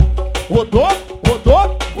rodou,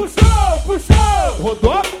 rodou, puxou, puxou,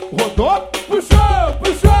 rodou, rodou, puxou,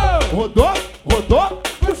 puxou, rodou, rodou,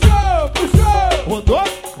 puxou, puxou, rodou,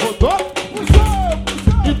 rodou, puxou,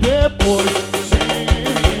 puxou. E depois,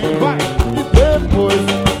 vai, e depois,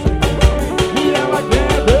 e ela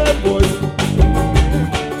quer depois,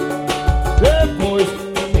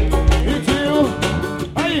 pediu.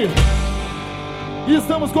 Aí,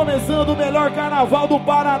 estamos começando o melhor carnaval do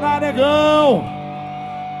Paraná, negão.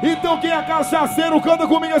 Então quem é cachaceiro canta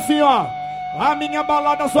comigo assim, ó. A minha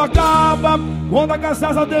balada só acaba quando a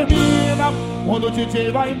cachaça termina, quando o DJ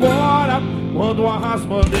vai embora, quando a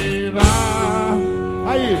raspadeira.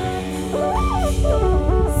 Aí,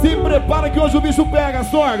 se prepara que hoje o bicho pega,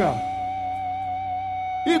 sorga.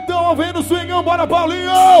 Então vem no swingão, bora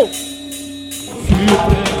Paulinho. Se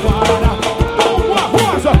prepara, com a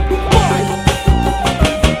rosa, vai.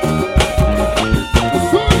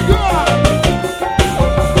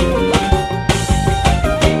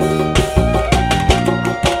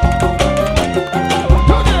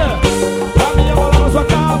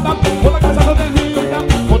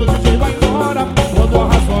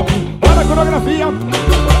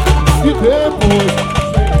 E depois,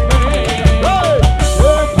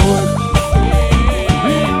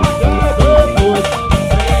 depois,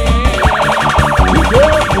 e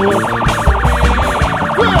depois,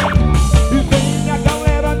 e vem minha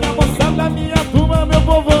galera, minha moçada, minha turma, meu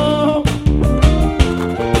povão.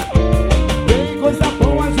 Tem coisa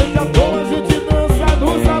boa, a gente adora, a gente dança no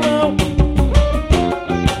salão.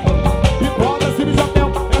 E bota se de chapéu,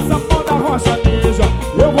 essa moda rocha ninja.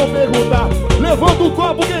 Eu vou perguntar, levanta o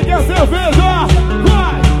copo quem quer cerveja,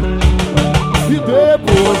 vai! E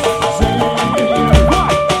depois, sim,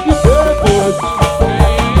 vai! E depois,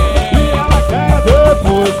 e ela quer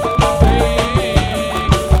depois,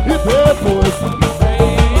 e depois.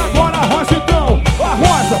 Agora a rocha então, a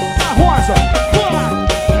rocha, vai!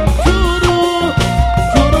 Churu,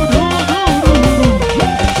 churu,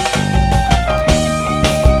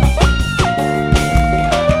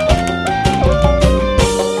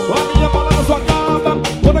 a minha balada só acaba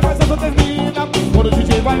quando a cachaça termina, quando o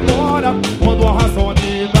DJ vai embora, quando a razão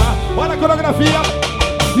anima. Olha a coreografia.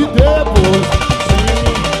 E depois,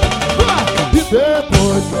 e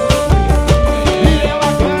depois, e ela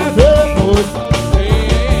quer depois,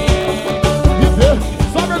 e depois.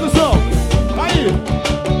 Só a percussão. Aí,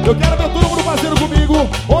 eu quero ver todo mundo fazendo comigo,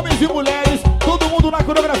 homens e mulheres, todo mundo na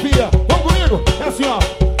coreografia. Vamos comigo? É assim, ó.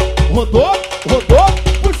 Rodou, rodou,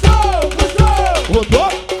 puxou, puxou, rodou,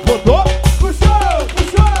 rodou, puxou,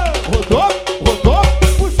 puxou, rodou, rodou,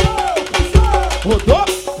 puxou, puxou, rodou,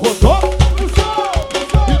 rodou, puxou,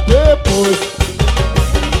 puxou. E depois,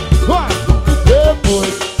 vai, e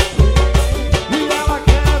depois, e ela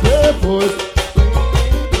quer depois,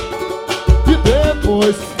 e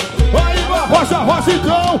depois. Aí, a rocha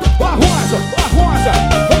então, a rocha,